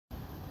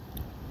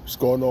What's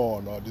going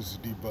on? This is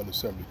D Brother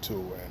 72,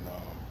 and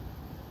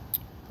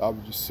I was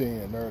just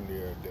saying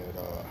earlier that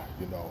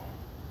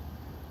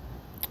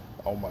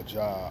on my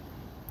job,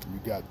 you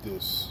got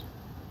this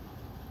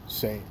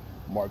Saint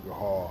Margaret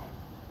Hall,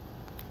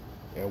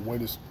 and what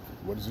is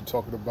it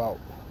talking about?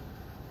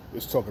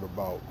 It's talking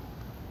about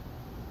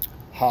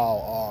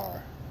how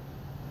our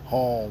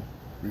home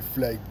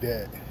reflect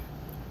that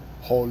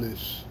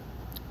holistic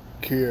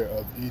care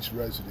of each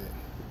resident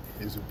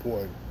is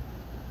important.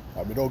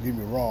 I mean, don't get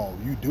me wrong,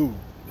 you do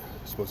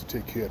supposed to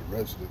take care of the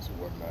residents and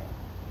whatnot.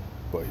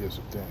 But here's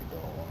the thing,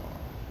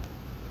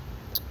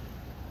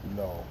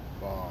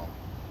 though.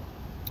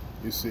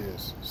 It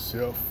says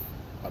staff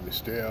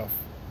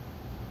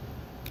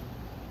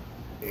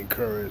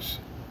encourage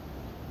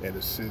and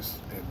assist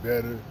and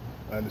better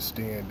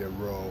understand their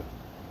role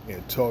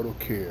in total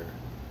care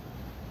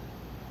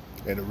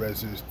and the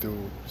residents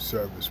through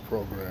service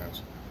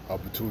programs,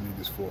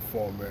 opportunities for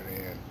formal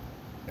and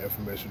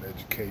information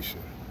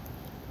education.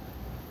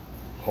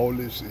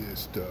 Holistic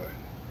is the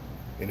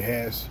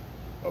enhance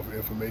of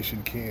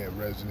information can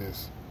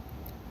residents'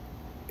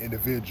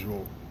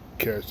 individual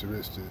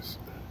characteristics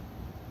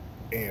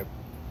and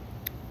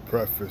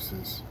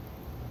preferences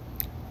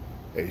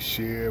a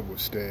share with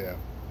staff,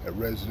 and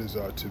residents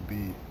are to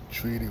be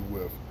treated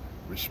with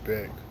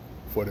respect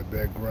for the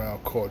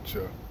background,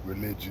 culture,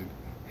 religion,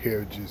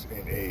 heritage,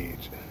 and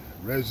age.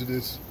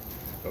 Residents'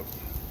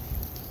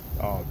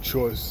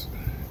 choice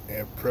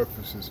and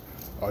preferences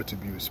are to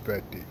be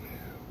respected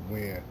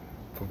when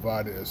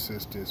providing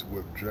assistance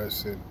with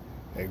dressing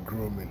and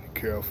grooming.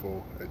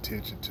 Careful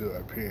attention to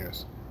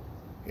appearance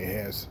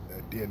enhance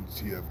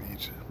identity of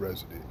each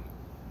resident.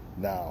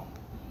 Now,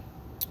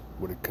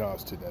 when it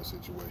comes to that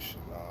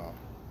situation,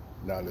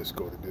 now let's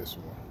go to this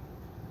one.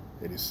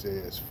 And it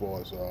says, as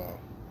far as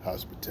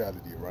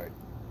hospitality, right?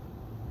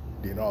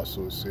 Then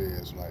also it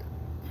says, like,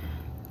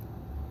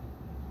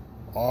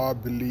 our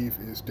belief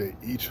is that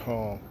each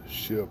home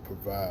should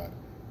provide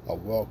a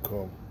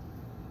welcome,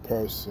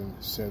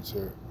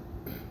 person-centered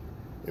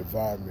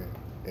environment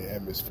and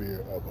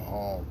atmosphere of a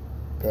home,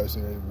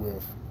 personally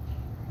with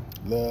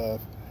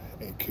love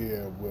and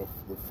care, with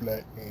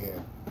reflect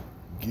and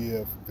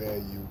give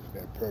value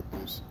and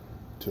purpose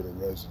to the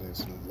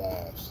residents'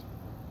 lives.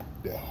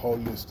 The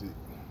holistic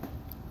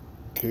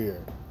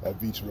care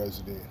of each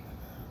resident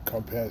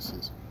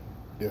encompasses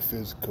their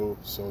physical,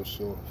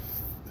 social,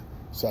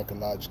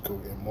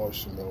 psychological,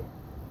 emotional,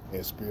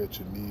 and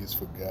spiritual needs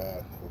for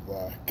God of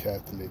our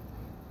Catholic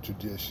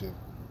tradition,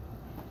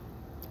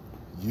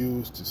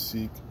 used to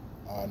seek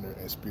honor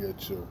and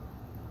spiritual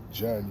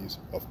journeys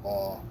of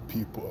all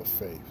people of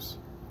faiths.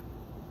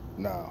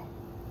 Now,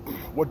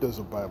 what does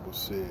the Bible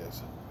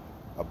says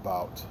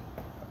about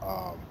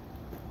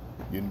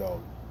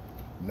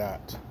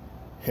not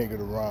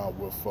hanging around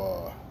with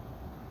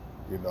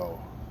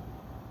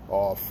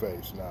all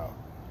faiths? Now,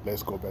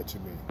 let's go back to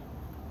me.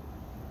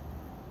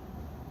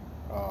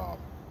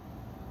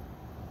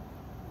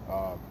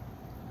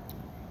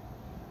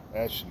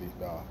 Actually,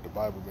 the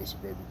Bible makes it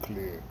very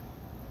clear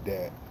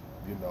that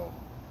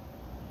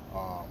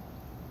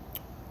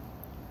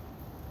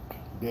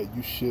that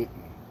you shouldn't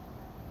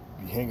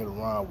be hanging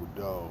around with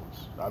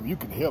those. I mean, you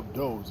can help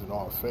those in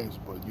all faiths,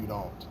 but you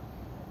don't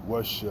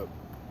worship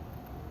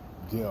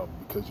them,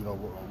 because you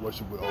don't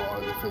worship with all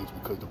other faiths,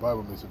 because the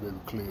Bible makes it very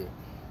clear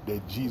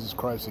that Jesus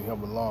Christ and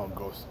Him alone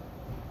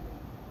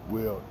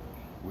will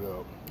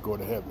go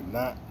to heaven.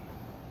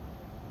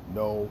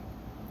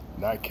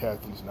 Not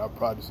Catholics, not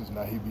Protestants,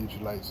 not Hebrew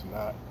Israelites,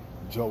 not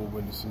Jehovah's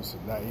Witnesses,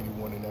 and not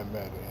anyone in that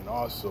matter. And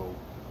also,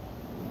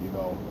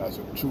 as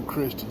a true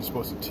Christian, you're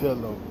supposed to tell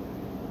them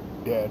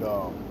that,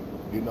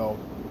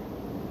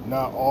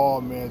 not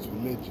all man's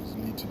religions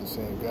lead to the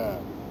same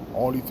God.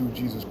 Only through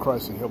Jesus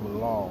Christ and Him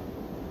alone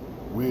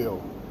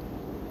will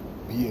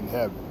be in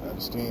heaven.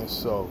 Understand?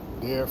 So,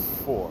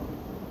 therefore,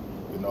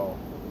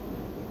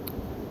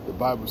 the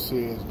Bible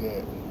says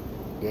that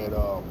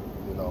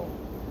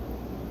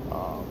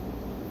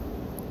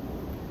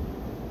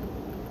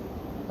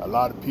a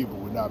lot of people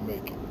will not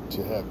make it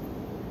to heaven.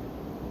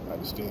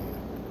 Understand?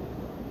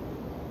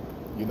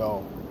 You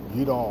don't.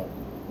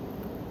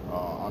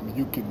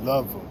 You can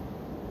love them.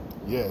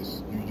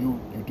 Yes,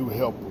 you do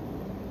help them.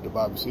 The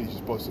Bible says you're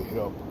supposed to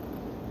help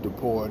the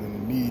poor and the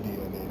needy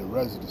and the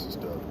residents and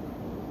stuff.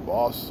 But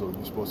also,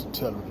 you're supposed to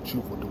tell them the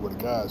truth with what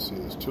God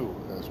says too,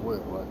 as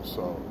well, right?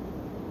 So,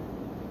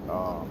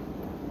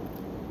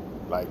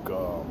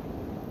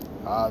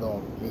 I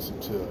don't listen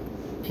to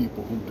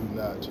people who do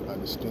not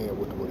understand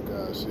what the Word of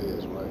God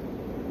says, right?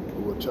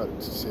 Who will try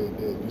to say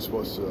that you're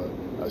supposed to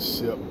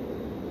accept,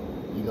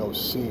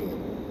 sin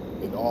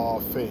in all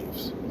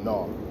faiths.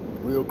 No,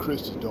 real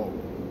Christians don't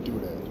do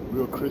that.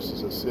 Real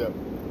Christians accept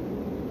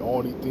the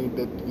only thing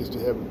that gets to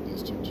heaven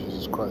is through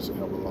Jesus Christ and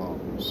Him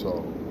alone.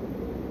 So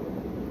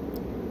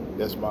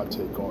that's my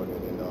take on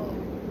it,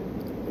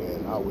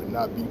 and I would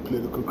not be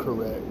politically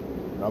correct.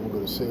 I'm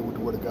going to say what the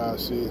Word of God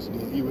says, and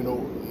then even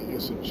though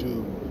it's a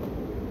Jew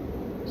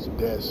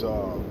that's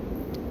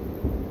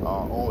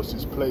owns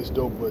this place,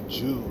 though, but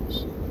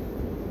Jews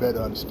better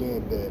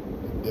understand that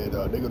they're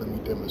going to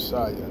meet their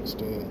Messiah,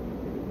 understand?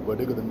 But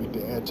they're going to meet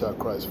the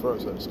Antichrist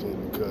first,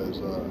 understand?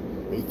 Because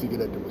they figure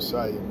that the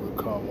Messiah will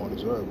come on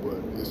this earth,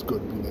 but it's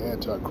going to be the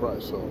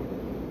Antichrist. So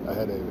I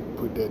had to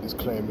put that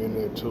disclaimer in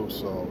there too.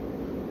 So,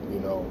 you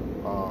know,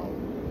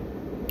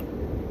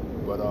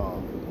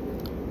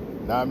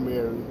 not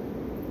Mary,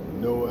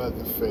 no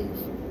other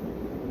faith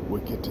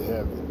would get to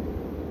heaven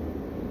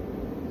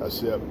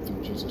except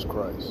through Jesus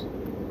Christ.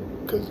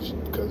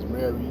 Because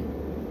Mary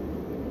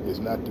is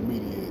not the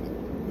mediator,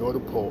 nor the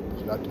Pope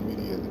is not the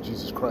mediator.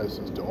 Jesus Christ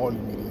is the only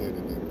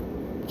mediator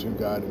between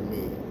God and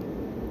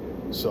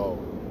man. So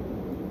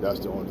that's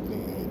the only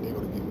thing. And they're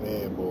going to get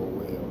mad, boy,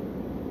 well.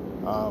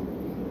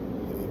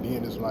 And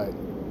then it's like,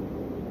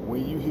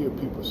 when you hear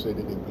people say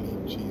that they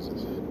believe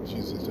Jesus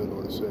is their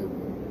Lord and Savior,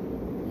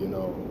 you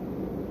know,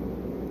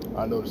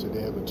 I notice that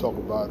they haven't talked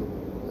about him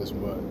as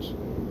much,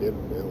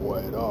 or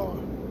at all,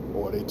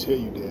 or they tell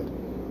you that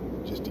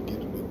just to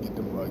get you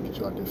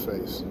out their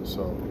face.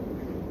 So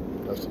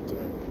that's the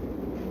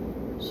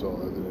thing. So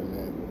other than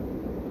that,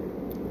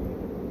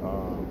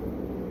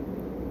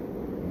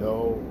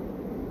 no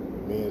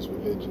man's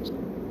religion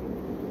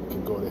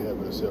can go to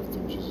heaven except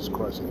through Jesus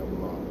Christ and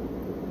Him alone.